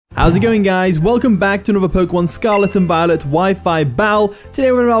How's it going, guys? Welcome back to another Pokemon Scarlet and Violet Wi-Fi battle.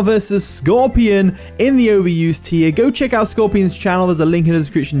 Today we're going to versus Scorpion in the overused tier. Go check out Scorpion's channel. There's a link in the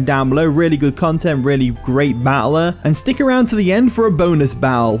description down below. Really good content, really great battler. And stick around to the end for a bonus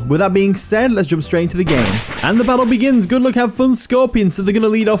battle. With that being said, let's jump straight into the game. And the battle begins. Good luck, have fun, Scorpion. So they're going to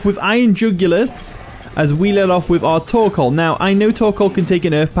lead off with Iron Jugulis as we lead off with our Torkoal. Now, I know Torkoal can take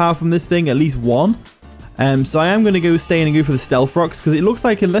an Earth Power from this thing, at least one. So I am going to stay in and go for the Stealth Rocks, because it looks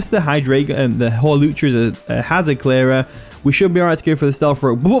like unless the the Hawlucha is a hazard clearer, we should be alright to go for the Stealth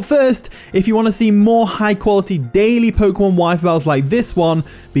Rock. But first, if you want to see more high quality daily Pokemon Wi-Fi battles like this one,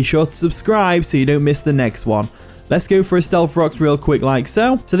 be sure to subscribe so you don't miss the next one. Let's go for a Stealth Rocks real quick like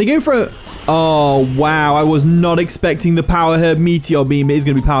so. So they go for a... Oh, wow. I was not expecting the Power Herb Meteor Beam. It is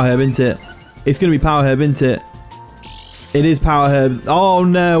going to be Power Herb, isn't it? It's going to be Power Herb, isn't it? It is Power Herb. Oh,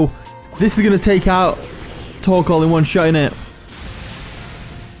 no. This is going to take out Torkoal in one shot, innit?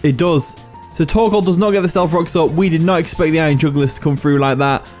 It does. So Torkoal does not get the Stealth Rocks up. We did not expect the Iron Jugulis to come through like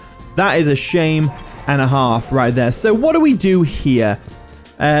that. That is a shame and a half right there. So what do we do here?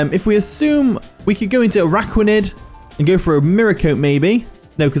 If we assume we could go into Araquanid and go for a Miracoat maybe.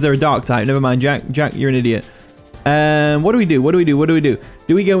 No, because they're a Dark type. Never mind, Jack. Jack, you're an idiot. What do we do? What do we do? What do we do?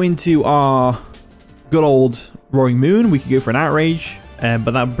 Do we go into our good old Roaring Moon? We could go for an Outrage,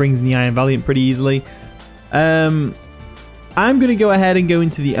 but that brings in the Iron Valiant pretty easily. I'm gonna go ahead and go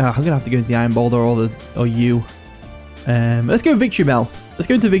into the I'm gonna have to go into the Iron Boulder or you. Let's go Victreebel. Let's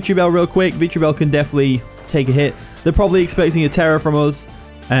go into Victreebel real quick. Victreebel can definitely take a hit. They're probably expecting a Terror from us,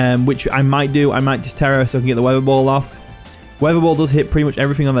 which I might do. I might just Terror so I can get the Weather Ball off. Weather Ball does hit pretty much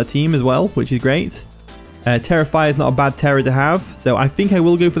everything on their team as well, which is great. Terra Fire is not a bad Terror to have, so I think I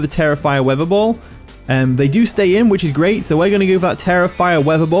will go for the Terra Fire Weather Ball. They do stay in, which is great, so we're going to go for that Terra Fire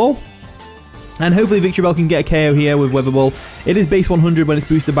Weather Ball. And hopefully Victreebel can get a KO here with Weather Ball. It is base 100 when it's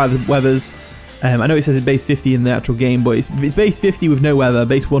boosted by the weathers. I know it says it's base 50 in the actual game, but it's base 50 with no weather,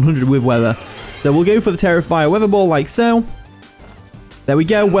 base 100 with weather. So we'll go for the Terra Fire Weather Ball like so. There we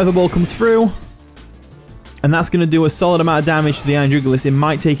go, Weather Ball comes through. And that's going to do a solid amount of damage to the Iron Jugulis. It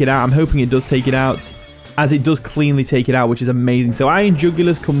might take it out. I'm hoping it does take it out, as it does cleanly take it out, which is amazing. So Iron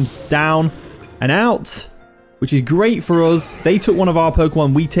Jugulis comes down and out, which is great for us. They took one of our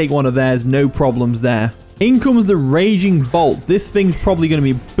Pokemon, we take one of theirs, no problems there. In comes the Raging Bolt. This thing's probably going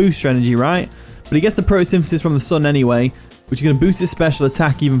to be booster energy, right? But it gets the Photosynthesis from the sun anyway, which is going to boost its special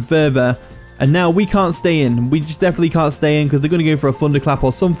attack even further. And now we can't stay in. We just definitely can't stay in because they're going to go for a Thunderclap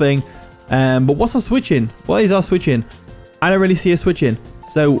or something. But what's our switching? What is our switching? I don't really see a switching.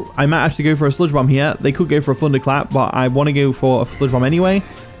 So I might have to go for a Sludge Bomb here. They could go for a Thunderclap, but I want to go for a Sludge Bomb anyway.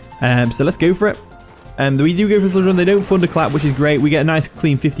 So let's go for it. We do go for Sludge Bomb. They don't Thunderclap, which is great. We get a nice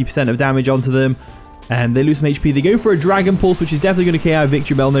clean 50% of damage onto them. They lose some HP. They go for a Dragon Pulse, which is definitely going to KO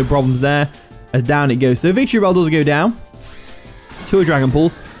Victreebel. No problems there. As down it goes. So Victreebel does go down to a Dragon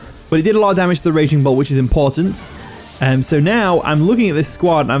Pulse. But it did a lot of damage to the Raging Bolt, which is important. So now I'm looking at this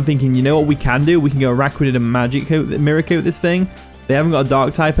squad and I'm thinking, you know what we can do? We can go Araquanid and Miracoat this thing. They haven't got a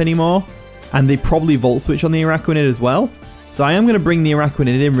Dark type anymore. And they probably Volt Switch on the Araquanid as well. So I am going to bring the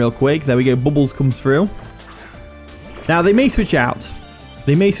Araquanid in real quick. There we go. Bubbles comes through. Now, they may switch out.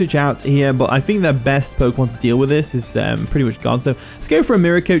 They may switch out here, but I think their best Pokemon to deal with this is pretty much gone. So let's go for a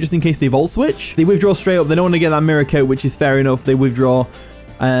Miracoat just in case they Volt Switch. They withdraw straight up. They don't want to get that Miracoat, which is fair enough. They withdraw.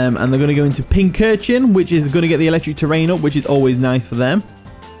 And they're going to go into Pincurchin, which is going to get the Electric Terrain up, which is always nice for them.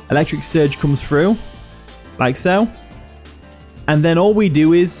 Electric Surge comes through, like so. And then all we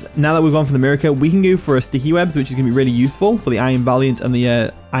do is, now that we've gone for the Miracoat, we can go for a Sticky Webs, which is going to be really useful for the Iron Valiant and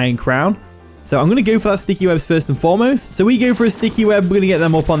the Iron Crown. So I'm going to go for that Sticky Webs first and foremost. So we go for a Sticky Web. We're going to get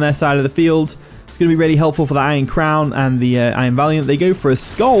them up on their side of the field. It's going to be really helpful for the Iron Crown and the Iron Valiant. They go for a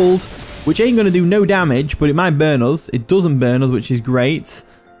Scald, which ain't going to do no damage, but it might burn us. It doesn't burn us, which is great.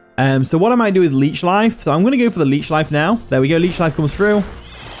 So what I might do is Leech Life. So I'm going to go for the Leech Life now. There we go. Leech Life comes through.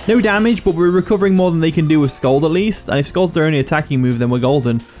 No damage, but we're recovering more than they can do with Scald at least. And if Scald's their only attacking move, then we're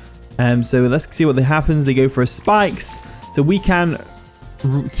golden. So let's see what happens. They go for a Spikes. So we can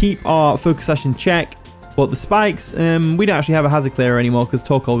keep our Focus Sash in check. But the Spikes, we don't actually have a Hazard Clearer anymore because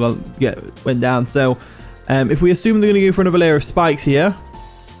Torkoal went down. So if we assume they're going to go for another layer of Spikes here,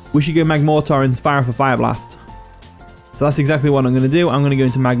 we should go Magmortar and fire off a Fire Blast. So that's exactly what I'm going to do. I'm going to go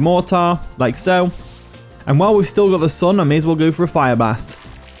into Magmortar, like so. And while we've still got the sun, I may as well go for a Fire Blast.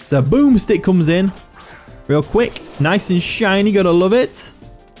 So Boom Stick comes in real quick. Nice and shiny. Gotta love it.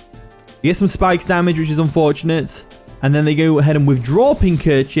 You get some Spikes damage, which is unfortunate. And then they go ahead and withdraw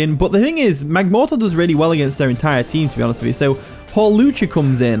Pincurchin. But the thing is, Magmortar does really well against their entire team, to be honest with you. So Hawlucha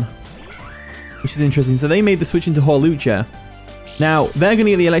comes in, which is interesting. So they made the switch into Hawlucha. Now, they're going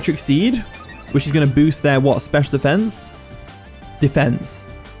to get the Electric Seed, which is going to boost their, what, special defense? Defense.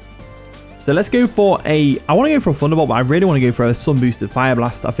 So let's go for a... I want to go for a Thunderbolt, but I really want to go for a Sun Boosted Fire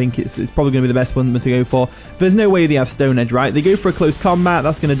Blast. I think it's probably going to be the best one to go for. There's no way they have Stone Edge, right? They go for a close combat.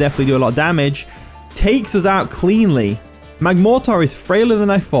 That's going to definitely do a lot of damage. Takes us out cleanly. Magmortar is frailer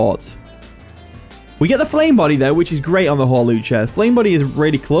than I thought. We get the Flame Body, though, which is great on the Hawlucha. Flame Body is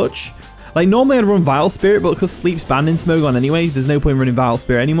really clutch. Like, normally I'd run Vile Spirit, but because Sleep's banned in Smogon anyway, there's no point in running Vile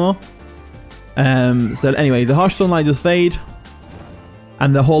Spirit anymore. So anyway, the Harsh Sunlight does fade.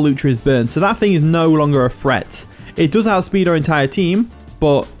 And the Hawlucha is burned. So that thing is no longer a threat. It does outspeed our entire team,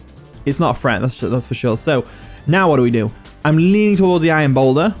 but it's not a threat, that's for sure. So, now what do? I'm leaning towards the Iron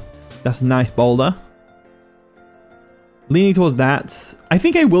Boulder. That's a nice boulder. Leaning towards that. I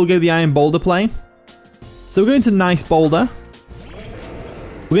think I will go the Iron Boulder play. So we're going to nice boulder.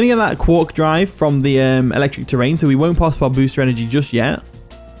 We're going to get that Quark Drive from the electric terrain, so we won't pass our booster energy just yet.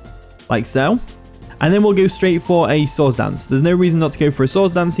 Like so. And then we'll go straight for a Swords Dance. There's no reason not to go for a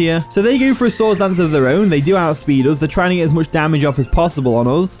Swords Dance here. So they go for a Swords Dance of their own. They do outspeed us. They're trying to get as much damage off as possible on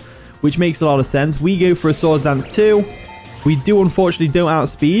us, which makes a lot of sense. We go for a Swords Dance too. We do unfortunately don't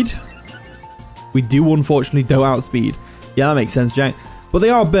outspeed. Yeah, that makes sense, Jack. But they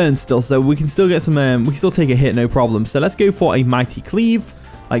are burned still, so we can still get some, we can still take a hit, no problem. So let's go for a Mighty Cleave.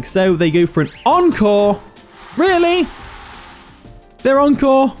 Like so. They go for an Encore. Really? They're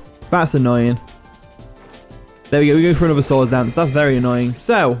Encore? That's annoying. There we go. We go for another Swords Dance. That's very annoying.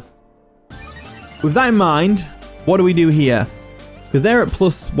 So, with that in mind, what do we do here? Because they're at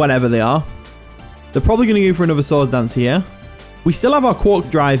plus whatever they are. They're probably going to go for another Swords Dance here. We still have our Quark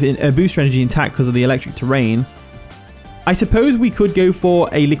Drive in booster energy intact because of the electric terrain. I suppose we could go for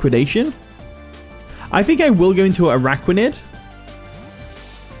a Liquidation. I think I will go into Araquanid.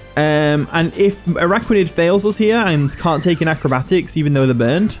 And if Araquanid fails us here and can't take in Acrobatics, even though they're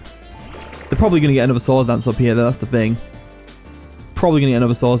burned, they're probably going to get another Swords Dance up here, though. That's the thing. Probably going to get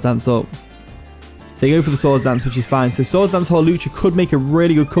another Swords Dance up. They go for the Swords Dance, which is fine. So Swords Dance Hawlucha could make a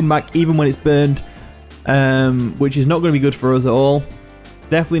really good comeback, even when it's burned. Which is not going to be good for us at all.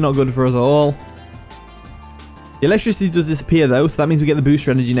 Definitely not good for us at all. The electricity does disappear, though, so that means we get the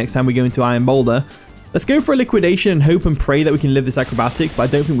booster energy next time we go into Iron Boulder. Let's go for a Liquidation and hope and pray that we can live this Acrobatics, but I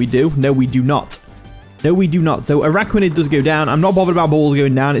don't think we do. No, we do not. No, we do not. So Araquanid does go down. I'm not bothered about balls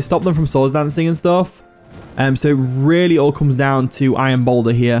going down. It stopped them from Swords Dancing and stuff. So it really all comes down to Iron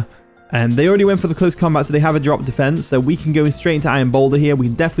Boulder here. They already went for the close combat, so they have a drop defense. So we can go straight into Iron Boulder here. We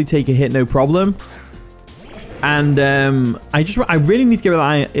can definitely take a hit, no problem. And I really need to get rid of the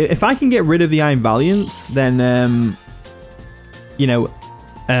Iron. If I can get rid of the Iron Valiance, then you know,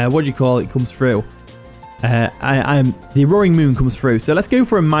 what do you call it? Comes through. The Roaring Moon comes through. So let's go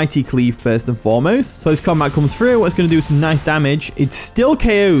for a Mighty Cleave first and foremost. So this combat comes through. It's going to do some nice damage. It still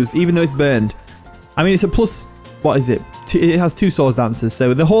KOs, even though it's burned. I mean, it's a plus. What is it? It has 2 Swords Dancers.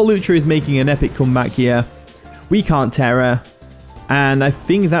 So the Hawlucha is making an epic comeback here. We can't Terra. And I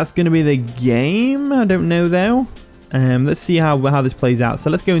think that's going to be the game. I don't know, though. Let's see how this plays out.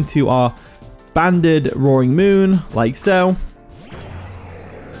 So let's go into our Banded Roaring Moon, like so.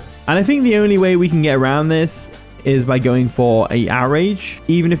 And I think the only way we can get around this is by going for a Outrage.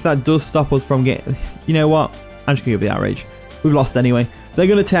 Even if that does stop us from getting... You know what? I'm just going to go with the Outrage. We've lost anyway. They're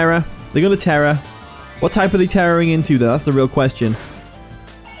going to Terra. They're going to Terra. What type are they terroring into, though? That's the real question.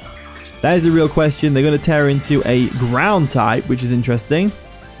 That is the real question. They're going to Terra into a Ground type, which is interesting.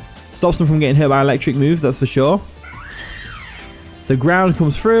 Stops them from getting hit by electric moves, that's for sure. So Ground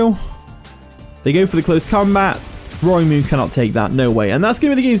comes through. They go for the close combat. Roaring Moon cannot take that, no way. And that's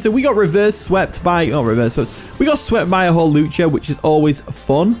going to be the game. So we got reverse swept by... Oh, reverse swept. We got swept by a Hawlucha, which is always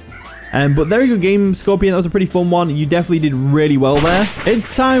fun. But very good game, Scorpion. That was a pretty fun one. You definitely did really well there.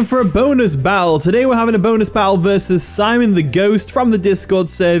 It's time for a bonus battle. Today we're having a bonus battle versus Simon the Ghost from the Discord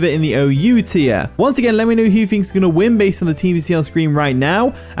server in the OU tier. Once again, let me know who you think is going to win based on the team you see on screen right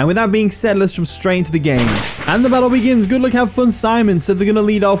now. And with that being said, let's jump straight into the game. And the battle begins. Good luck, have fun, Simon. So they're going to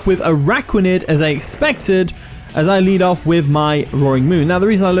lead off with Araquanid, as I expected, as I lead off with my Roaring Moon. Now, the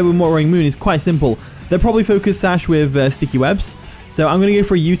reason I lead with my Roaring Moon is quite simple. They're probably focused Sash with Sticky Webs. So I'm going to go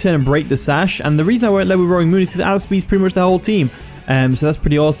for a U-turn and break the Sash. And the reason I won't lead with Roaring Moon is because it outspeeds pretty much the whole team. So that's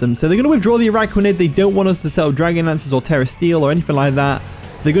pretty awesome. So they're going to withdraw the Araquanid. They don't want us to set up Dragon Lances or Terra Steel or anything like that.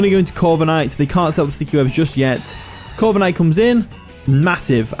 They're going to go into Corviknight. They can't set up the Sticky Webs just yet. Corviknight comes in.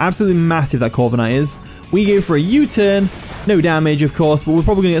 Massive. Absolutely massive that Corviknight is. We go for a U-turn. No damage, of course, but we're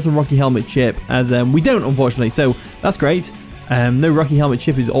probably going to get some Rocky Helmet Chip, as we don't, unfortunately. So that's great. No Rocky Helmet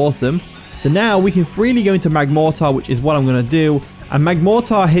Chip is awesome. So now we can freely go into Magmortar, which is what I'm going to do. And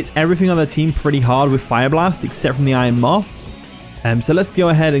Magmortar hits everything on their team pretty hard with Fire Blast, except from the Iron Moth. So let's go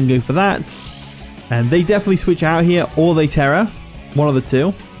ahead and go for that. And they definitely switch out here, or they Terra. One of the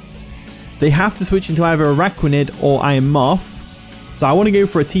two. They have to switch into either Araquanid or Iron Moth. So I want to go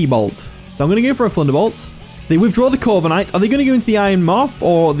for a T-Bolt. So I'm going to go for a Thunderbolt. They withdraw the Corviknight. Are they going to go into the Iron Moth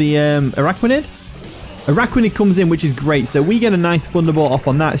or the Araquanid? Araquanid comes in, which is great. So we get a nice Thunderbolt off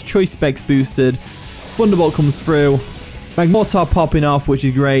on that. It's Choice Specs boosted. Thunderbolt comes through. Magmortar popping off, which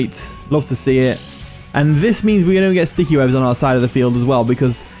is great. Love to see it. And this means we're going to get Sticky Webs on our side of the field as well.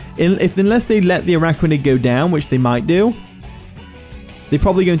 Because unless they let the Araquanid go down, which they might do, they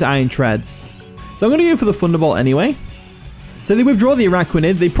probably go into Iron Treads. So I'm going to go for the Thunderbolt anyway. So they withdraw the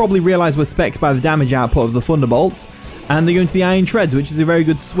Araquanid. They probably realize we're specced by the damage output of the Thunderbolts. And they go into the Iron Treads, which is a very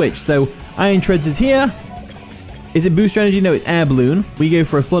good switch. So Iron Treads is here. Is it Booster Energy? No, it's Air Balloon. We go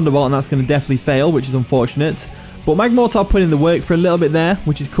for a Thunderbolt, and that's going to definitely fail, which is unfortunate. But Magmortar put in the work for a little bit there,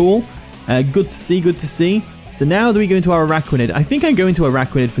 which is cool. Good to see, good to see. So now do we go into our Araquanid? I think I go into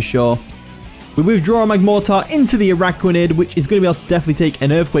Araquanid for sure. We withdraw Magmortar into the Araquanid, which is going to be able to definitely take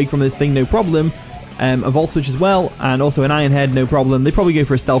an Earthquake from this thing, no problem. A Volt Switch as well, and also an Iron Head, no problem. They probably go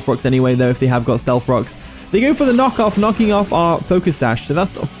for a Stealth Rocks anyway, though, if they have got Stealth Rocks. They go for the knockoff, knocking off our Focus Sash, so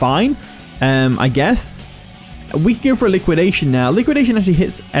that's fine, I guess. We can go for a Liquidation now. Liquidation actually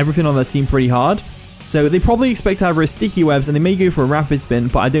hits everything on their team pretty hard, so they probably expect either a Sticky Webs, and they may go for a Rapid Spin,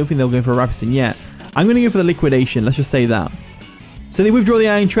 but I don't think they'll go for a Rapid Spin yet. I'm going to go for the Liquidation, let's just say that. So they withdraw the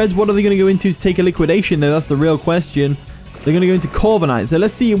Iron Treads. What are they going to go into to take a Liquidation, though? That's the real question. They're going to go into Corviknight. So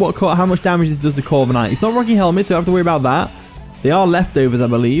let's see how much damage this does to Corviknight. It's not Rocky Helmet, so I don't have to worry about that. They are leftovers, I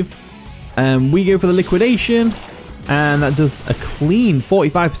believe. We go for the Liquidation. And that does a clean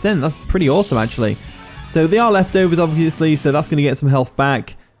 45%. That's pretty awesome, actually. So they are leftovers, obviously. So that's going to get some health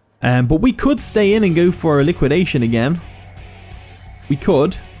back. But we could stay in and go for a Liquidation again. We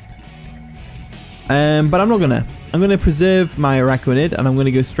could. But I'm not going to. I'm going to preserve my Araquanid, and I'm going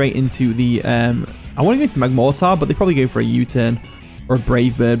to go straight into the... I want to go into Magmortar, but they probably go for a U-turn. Or a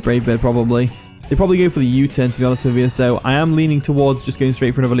Brave Bird. Brave Bird, probably. They probably go for the U-turn, to be honest with you. So I am leaning towards just going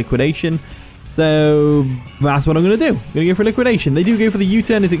straight for another Liquidation. So that's what I'm going to do. I'm going to go for Liquidation. They do go for the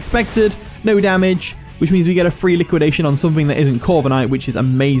U-turn as expected. No damage, which means we get a free Liquidation on something that isn't Corviknight, which is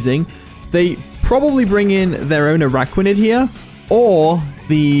amazing. They probably bring in their own Araquanid here, or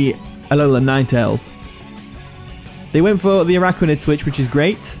the Alolan Ninetales. They went for the Araquanid switch, which is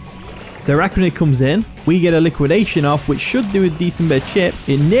great. So Araquanid comes in. We get a Liquidation off, which should do a decent bit of chip.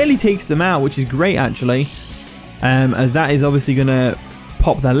 It nearly takes them out, which is great, actually. As that is obviously going to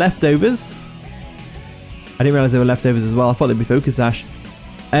pop their leftovers. I didn't realize they were leftovers as well. I thought they'd be Focus Sash.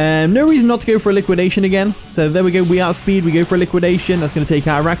 No reason not to go for a Liquidation again. So there we go. We outspeed. We go for a Liquidation. That's going to take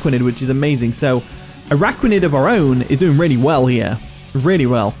out Araquanid, which is amazing. So Araquanid of our own is doing really well here. Really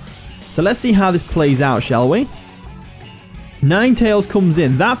well. So let's see how this plays out, shall we? Ninetales comes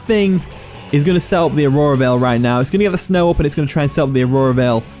in. That thing is going to set up the Aurora Veil right now. It's going to get the snow up, and it's going to try and set up the Aurora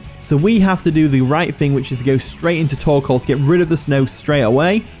Veil. So we have to do the right thing, which is to go straight into Torkoal to get rid of the snow straight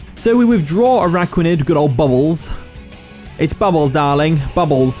away. So we withdraw Araquanid, good old Bubbles. It's Bubbles, darling.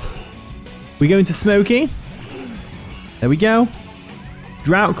 Bubbles. We go into Smokey. There we go.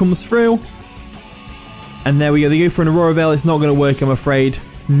 Drought comes through. And there we go. They go for an Aurora Veil. It's not going to work, I'm afraid.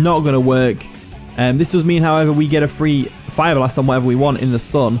 It's not going to work. This does mean, however, we get a free Fire Blast on whatever we want in the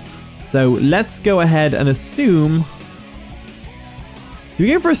sun. So let's go ahead and assume... Do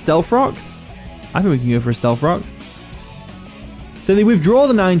we go for a Stealth Rocks? I think we can go for a Stealth Rocks. So they withdraw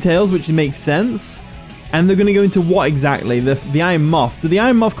the Ninetales, which makes sense. And they're going to go into what exactly? The Iron Moth. So the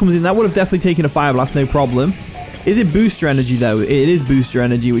Iron Moth comes in. That would have definitely taken a Fire Blast, no problem. Is it Booster Energy, though? It is Booster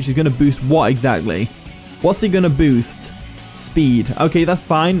Energy, which is going to boost what exactly? What's it going to boost? Speed. Okay, that's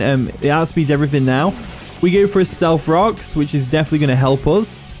fine. It outspeeds everything now. We go for a Stealth Rocks, which is definitely going to help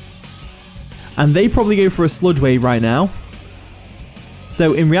us. And they probably go for a Sludge Wave right now.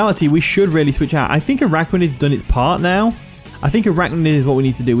 So in reality, we should really switch out. I think Araquanid's done its part now. I think Araquanid is what we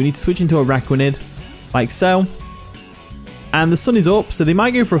need to do. We need to switch into Araquanid, like so. And the sun is up, so they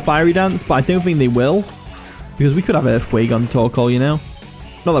might go for a Fiery Dance, but I don't think they will. Because we could have Earthquake on Torkoal, you know?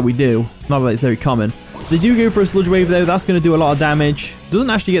 Not that we do. Not that it's very common. They do go for a Sludge Wave, though. That's going to do a lot of damage. Doesn't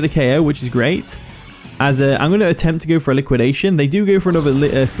actually get the KO, which is great. I'm going to attempt to go for a Liquidation. They do go for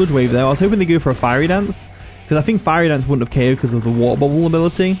another Sludge Wave, though. I was hoping they go for a Fiery Dance. Because I think Fiery Dance wouldn't have KO because of the Water Bubble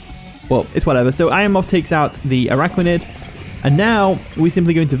ability. Well, it's whatever. So Iron Moth takes out the Araquanid. And now we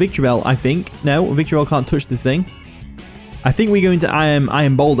simply go into Victreebel, I think. No, Victreebel can't touch this thing. I think we go into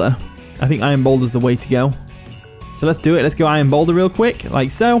Iron Boulder. I think Iron Boulder is the way to go. So let's do it. Let's go Iron Boulder real quick,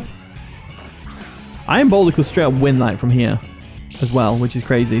 like so. Iron Boulder could straight up win like from here as well, which is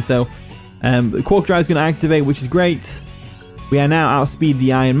crazy. So the Quark Drive is going to activate, which is great. We are now outspeed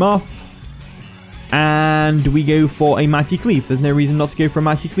the Iron Moth. And we go for a Mighty Cleave. There's no reason not to go for a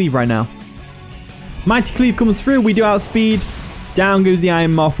Mighty Cleave right now. Mighty Cleave comes through. We do outspeed. Down goes the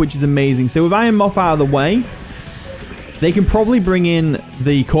Iron Moth, which is amazing. So with Iron Moth out of the way, they can probably bring in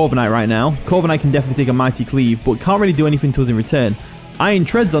the Corviknight right now. Corviknight can definitely take a Mighty Cleave, but can't really do anything to us in return. Iron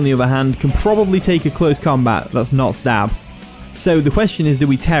Treads, on the other hand, can probably take a close combat. That's not stab. So the question is, do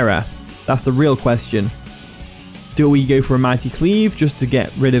we Terra? That's the real question. Do we go for a Mighty Cleave just to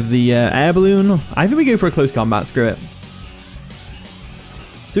get rid of the air balloon? I think we go for a close combat. Screw it.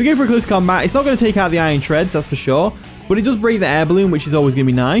 So we go for a close combat. It's not going to take out the Iron Treads, that's for sure. But it does break the air balloon, which is always going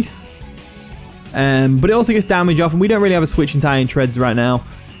to be nice. But it also gets damage off, and we don't really have a switch into Iron Treads right now.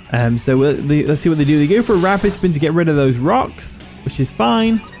 So let's see what they do. They go for a Rapid Spin to get rid of those rocks, which is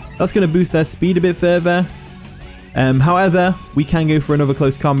fine. That's going to boost their speed a bit further. However, we can go for another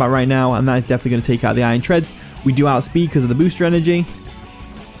close combat right now, and that is definitely going to take out the Iron Treads. We do outspeed because of the booster energy.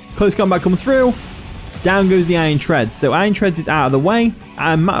 Close combat comes through. Down goes the Iron Treads. So Iron Treads is out of the way.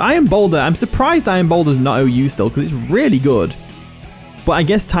 Iron Boulder, I'm surprised Iron Boulder's not OU still, because it's really good. But I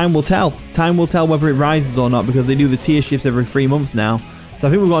guess time will tell. Time will tell whether it rises or not, because they do the tier shifts every 3 months now. So I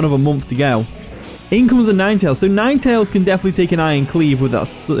think we've got another month to go. In comes a Ninetales. So Ninetales can definitely take an Iron Cleave with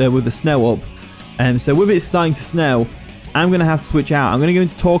that with the snow up. So with it starting to snow, I'm going to have to switch out. I'm going to go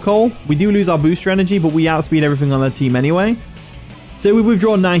into Torkoal. We do lose our booster energy, but we outspeed everything on their team anyway. So we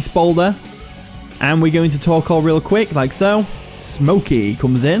withdraw Nice Boulder. And we go into Torkoal real quick, like so. Smokey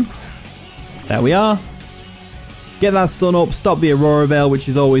comes in. There we are. Get that sun up, stop the Aurora Veil, which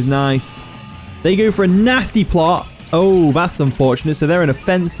is always nice. They go for a nasty plot. Oh, that's unfortunate. So they're an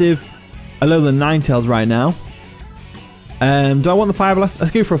offensive Alolan Ninetales right now. Do I want the Fire Blast?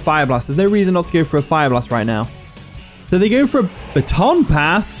 Let's go for a Fire Blast. There's no reason not to go for a Fire Blast right now. So they go for a Baton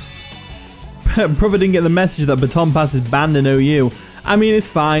Pass. Brother didn't get the message that Baton Pass is banned in OU. I mean, it's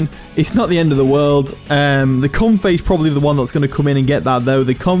fine. It's not the end of the world. The Comfey is probably the one that's going to come in and get that, though.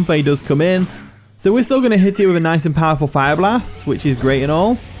 The Comfey does come in. So we're still going to hit it with a nice and powerful Fire Blast, which is great and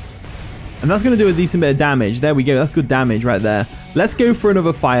all. And that's going to do a decent bit of damage. There we go. That's good damage right there. Let's go for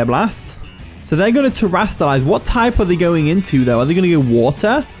another Fire Blast. So they're going to Terrastallize. What type are they going into, though? Are they going to go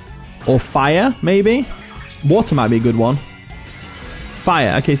Water? Or Fire, maybe? Water might be a good one.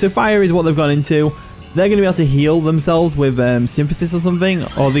 Fire. Okay, so Fire is what they've gone into. They're going to be able to heal themselves with Synthesis or something.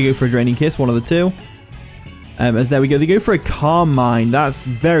 Or they go for a Draining Kiss, one of the two. As there we go. They go for a Calm Mind. That's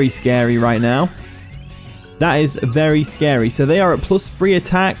very scary right now. That is very scary. So they are at +3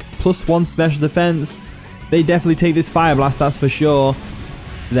 attack, +1 special defense. They definitely take this Fire Blast, that's for sure.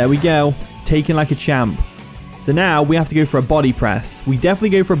 There we go. Taken like a champ. So now we have to go for a Body Press. We definitely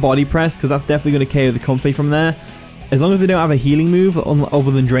go for a Body Press because that's definitely going to KO the Comfey from there. As long as they don't have a healing move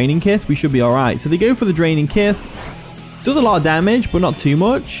other than Draining Kiss, we should be alright. So they go for the Draining Kiss. Does a lot of damage, but not too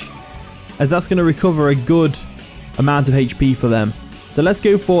much, as that's going to recover a good amount of HP for them. So let's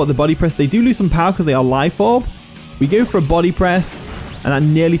go for the Body Press. They do lose some power because they are Life Orb. We go for a Body Press, and that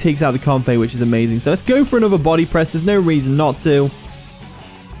nearly takes out the Comfey, which is amazing. So let's go for another Body Press. There's no reason not to.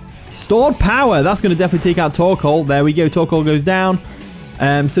 Stored Power. That's going to definitely take out Torkoal. There we go. Torkoal goes down.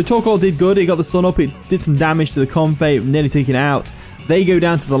 So Torkoal did good. It got the sun up. It did some damage to the Comfey, nearly taken out. They go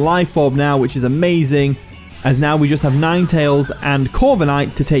down to the Life Orb now, which is amazing, as now we just have Ninetales and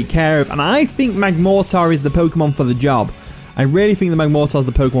Corviknight to take care of. And I think Magmortar is the Pokemon for the job. I really think the Magmortar is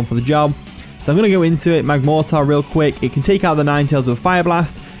the Pokemon for the job. So I'm going to go into it. Magmortar real quick. It can take out the Ninetales with a Fire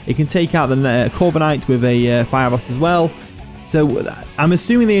Blast. It can take out the Corviknight with a Fire Blast as well. So I'm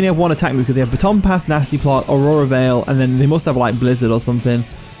assuming they only have one attack move because they have Baton Pass, Nasty Plot, Aurora Veil, and then they must have like Blizzard or something.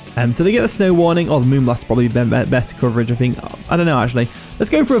 So they get the Snow Warning, or the Moonblast probably better coverage, I think. I don't know actually. Let's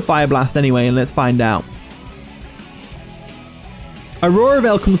go for a Fire Blast anyway and let's find out. Aurora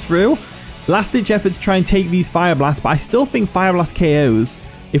Veil comes through. Last ditch effort to try and take these Fire Blasts, but I still think Fire Blast KOs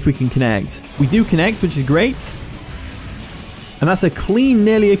if we can connect. We do connect, which is great. And that's a clean,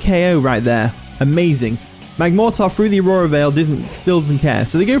 nearly a KO right there. Amazing. Magmortar through the Aurora Veil still doesn't care.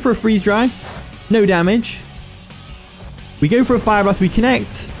 So they go for a Freeze Dry. No damage. We go for a Fire Blast. We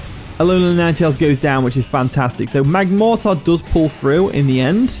connect. Alolan Ninetales goes down, which is fantastic. So Magmortar does pull through in the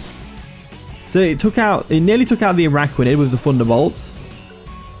end. So it nearly took out the Araquanid with the Thunderbolt.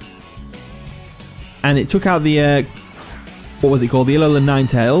 And it took out the, what was it called? The Alolan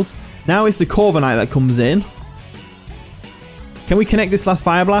Ninetales. Now it's the Corviknight that comes in. Can we connect this last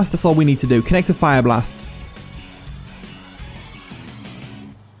Fire Blast? That's all we need to do. Connect a Fire Blast.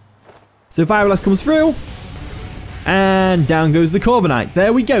 So Fire Blast comes through. And down goes the Corviknight.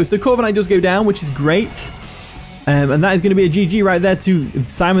 There we go. So Corviknight does go down, which is great. And that is going to be a GG right there to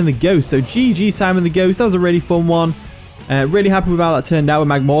Simon the Ghost. So GG Simon the Ghost. That was a really fun one. Really happy with how that turned out with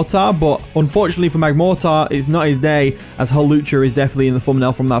Magmortar, but unfortunately for Magmortar, it's not his day, as Hawlucha is definitely in the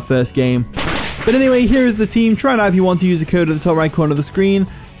thumbnail from that first game. But anyway, here is the team. Try it out if you want to use the code at the top right corner of the screen.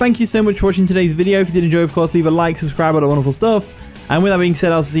 Thank you so much for watching today's video. If you did enjoy, of course, leave a like, subscribe, all that wonderful stuff. And with that being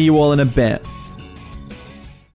said, I'll see you all in a bit.